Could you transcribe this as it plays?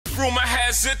Rumor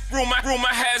has it.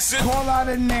 Call out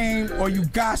a name, or you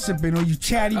gossiping, or you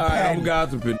chatty patty. I'm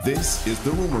gossiping. This is the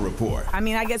Rumor Report. I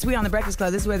mean, I guess we on the Breakfast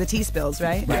Club. This is where the tea spills,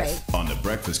 right? Right. On the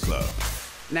Breakfast Club.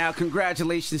 Now,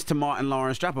 congratulations to Martin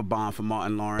Lawrence. Drop a bomb for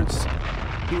Martin Lawrence.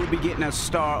 He will be getting a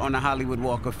star on the Hollywood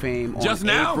Walk of Fame on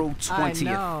April 20th.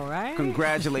 I know, right?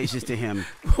 Congratulations to him.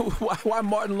 Why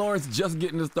Martin Lawrence just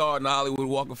getting a star on the Hollywood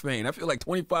Walk of Fame? I feel like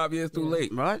 25 years too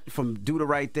late. Right? From Do the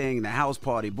Right Thing, The House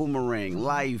Party, Boomerang,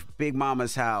 Life, Big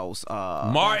Mama's House,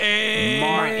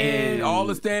 Martin, all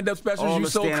the stand-up specials, You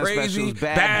So Crazy,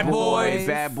 Bad Boys,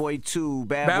 Bad Boy 2,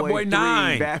 Bad Boy 3,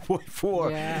 9, Bad Boy 4,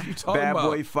 Bad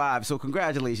Boy 5. So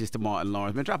congratulations to Martin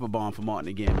Lawrence. Man, drop a bomb for Martin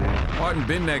again, man. Martin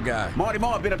been that guy. Marty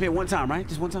Marr been up here one time, right?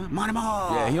 Just one time? Marty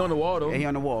Marr. Yeah, he on the wall, though. Yeah, he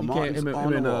on the wall. Martin's on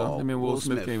the wall. Him and Will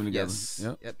Smith came together. Yes.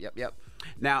 Yep.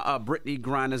 Now, Brittany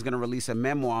Griner's going to release a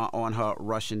memoir on her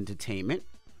Russian detainment.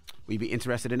 Would you be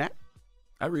interested in that?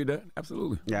 I read that.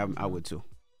 Absolutely. Yeah, I would, too.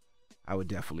 I would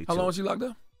definitely, too. How long was she locked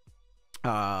up?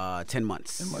 10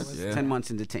 months. 10 months, yeah. 10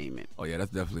 months in detainment. Oh, yeah, that's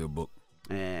definitely a book.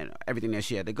 And everything that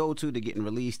she had to go to getting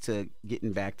released to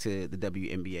getting back to the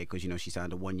WNBA because, she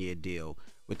signed a one-year deal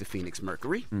with the Phoenix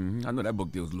Mercury. Mm-hmm. I know that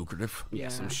book deal's lucrative.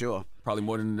 Yes, I'm sure. Probably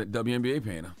more than the WNBA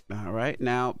paying her. All right.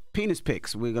 Now, penis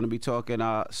pics. We're going to be talking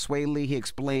Swae Lee. He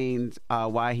explained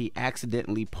why he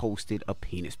accidentally posted a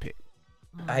penis pic.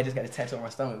 I just got a tattoo on my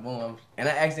stomach, boom. And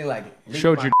I accidentally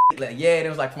showed your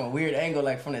it was from a weird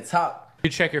angle, from the top. You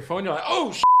check your phone, you're like,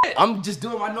 oh, shit. I'm just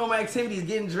doing my normal activities,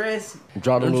 getting dressed. I'm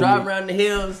driving around the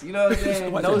hills, you know what I'm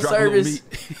saying? No service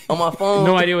on my phone.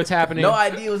 No idea what's happening. No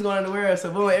idea what's going on in the world.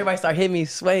 So boom, everybody start hitting me,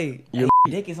 Swae. Your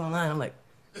dick is online. I'm like,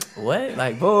 what?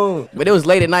 Boom. But it was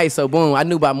late at night, so boom, I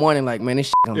knew by morning, man, this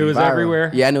shit gonna be viral. It was everywhere?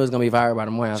 Yeah, I knew it was gonna be viral by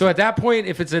the morning. So at that point,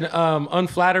 if it's an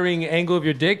unflattering angle of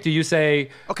your dick, do you say,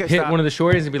 hit one of the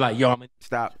shorties and be like, yo,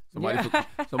 stop.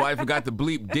 Somebody forgot to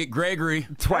bleep Dick Gregory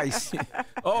twice.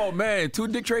 Oh, man, 2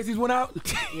 Dick Tracys went out?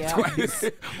 Yeah. Twice.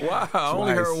 Wow, I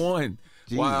only heard one.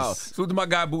 Jeez. Wow. So to my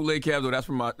guy Bootleg Cab, though, that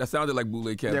sounded like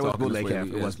Bootleg Cab. That was Bootleg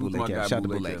Cab. It was Bootleg Cab. Shout out to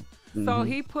Bootleg. So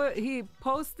he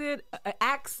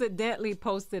accidentally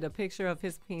posted a picture of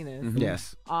his penis.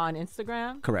 Yes. On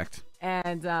Instagram. Correct.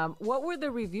 And what were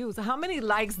the reviews? How many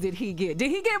likes did he get?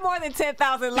 Did he get more than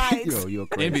 10,000 likes? Yo, you're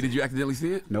crazy. Envy, did you accidentally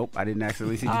see it? Nope, I didn't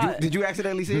accidentally see it. Did you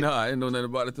accidentally see it? No, I didn't know nothing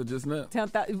about it till just now.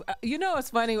 10,000. It's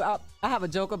funny. I have a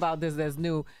joke about this that's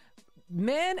new.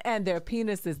 Men and their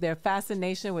penises, their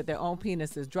fascination with their own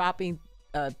penises, dropping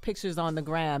pictures on the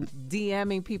gram,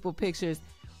 DMing people pictures.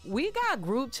 We got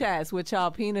group chats with y'all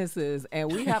penises,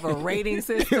 and we have a rating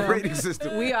system.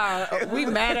 We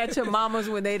mad at your mamas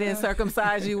when they didn't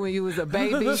circumcise you when you was a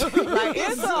baby.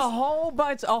 It's a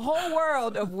whole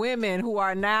world of women who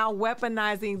are now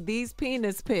weaponizing these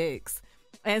penis pics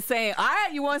and saying, all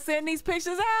right, you want to send these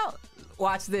pictures out?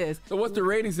 Watch this. So what's the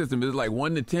rating system? Is it like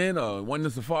 1 to 10 or 1 to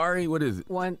Safari? What is it?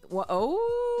 1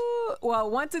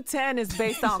 to 10 is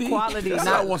based on quality.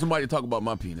 I want somebody to talk about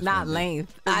my penis. Not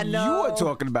length. I know. You were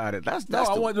talking about it. I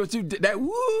want what you did. That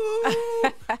woo.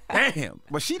 Damn.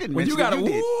 But she didn't when mention you got it. a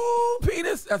woo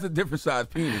penis, that's a different size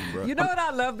penis, bro. You know what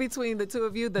I love between the two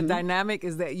of you? The dynamic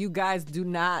is that you guys do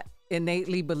not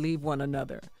innately believe one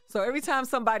another. So every time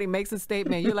somebody makes a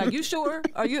statement, you're like, you sure?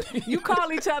 Or you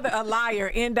call each other a liar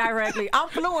indirectly. I'm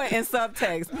fluent in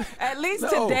subtext. At least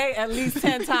today, at least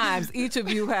 10 times, each of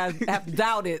you have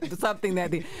doubted something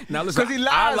that they... Now listen, he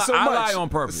lies so much. I lie on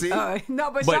purpose. No,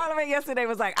 but Charlamagne yesterday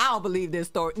was like, I don't believe this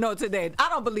story. No, today, I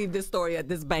don't believe this story at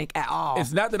this bank at all.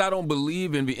 It's not that I don't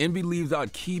believe Envy. Envy leaves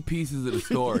out key pieces of the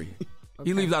story. Okay.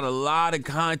 He leaves out a lot of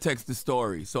context to the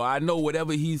story. So I know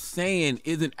whatever he's saying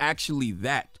isn't actually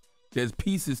that. There's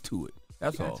pieces to it.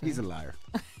 That's all. He's a liar.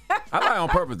 I lie on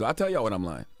purpose, though. I'll tell y'all when I'm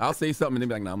lying. I'll say something and then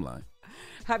be like, no, I'm lying.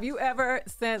 Have you ever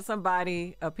sent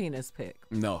somebody a penis pic?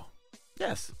 No.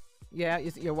 Yes. Yeah,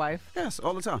 your wife? Yes,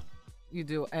 all the time. You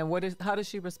do. And how does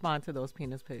she respond to those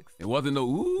penis pics? It wasn't no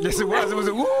ooh. Yes, it was. It was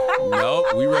a ooh. No,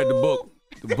 we read the book.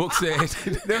 The book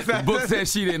said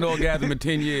she didn't orgasm in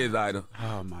 10 years, Ida.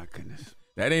 Oh, my goodness.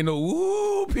 That ain't no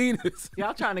woo penis.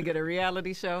 Y'all trying to get a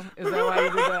reality show? Is that why you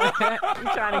did that? You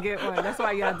trying to get one? That's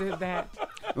why y'all did that.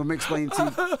 Let me explain to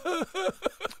you.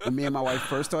 When me and my wife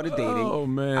first started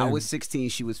dating, I was 16,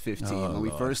 she was 15. When we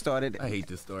first started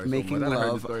making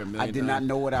love, I did not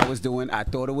know what I was doing. I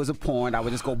thought it was a porn. I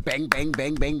would just go bang, bang,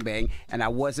 bang, bang, bang, and I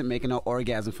wasn't making an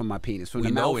orgasm from my penis. From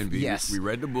the mouth, yes. We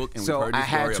read the book and so we heard the story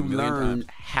I had to learn times.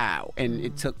 how, and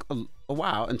it took a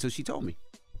while until she told me.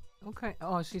 Okay.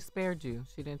 Oh, she spared you.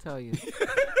 She didn't tell you.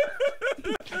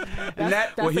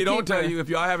 Well, he don't tell you. If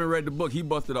y'all haven't read the book, he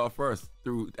busted off first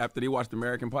after they watched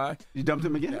American Pie. You dumped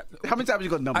him again? How many times you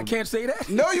gonna dump him? I can't say that.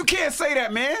 No, you can't say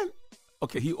that, man.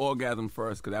 Okay, he orgasmed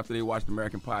first because after they watched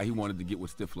American Pie, he wanted to get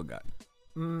what Stifler got.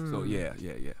 So yeah.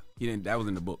 He didn't. That was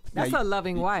in the book. That's a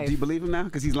loving wife. Do you believe him now?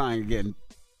 Because he's lying again.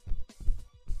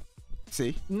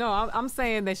 See? No, I'm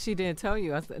saying that she didn't tell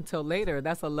you until later.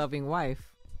 That's a loving wife.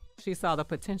 She saw the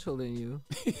potential in you.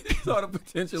 She saw the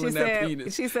potential in that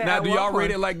penis. She said, now, do y'all rate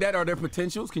it like that? Are there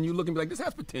potentials? Can you look and be like, this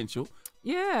has potential?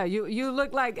 Yeah, you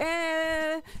look like,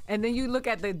 and then you look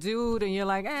at the dude and you're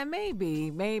like,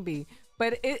 maybe.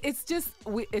 But it's just,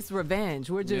 it's revenge.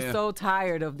 We're just so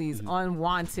tired of these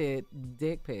unwanted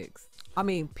dick pics. I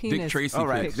mean, penis. Dick Tracy. All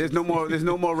right. Pics. There's no more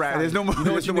rap. There's no more. You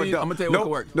know what you need? I'm gonna tell you what can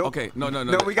work. Nope. Okay, no. No,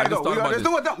 we gotta go. There's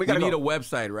no more dump. We gotta go. You need a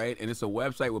website, right? And it's a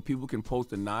website where people can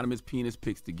post anonymous penis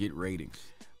pics to get ratings.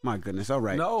 My goodness. All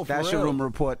right. No, for that's real. your rumor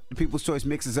report. The People's Choice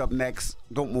Mix is up next.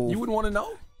 Don't move. You wouldn't want to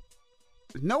know?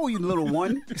 No, you little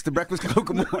one. It's the Breakfast Club.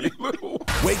 Good morning.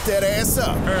 Wake that ass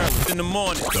up. In the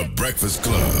morning. The Breakfast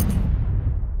Club.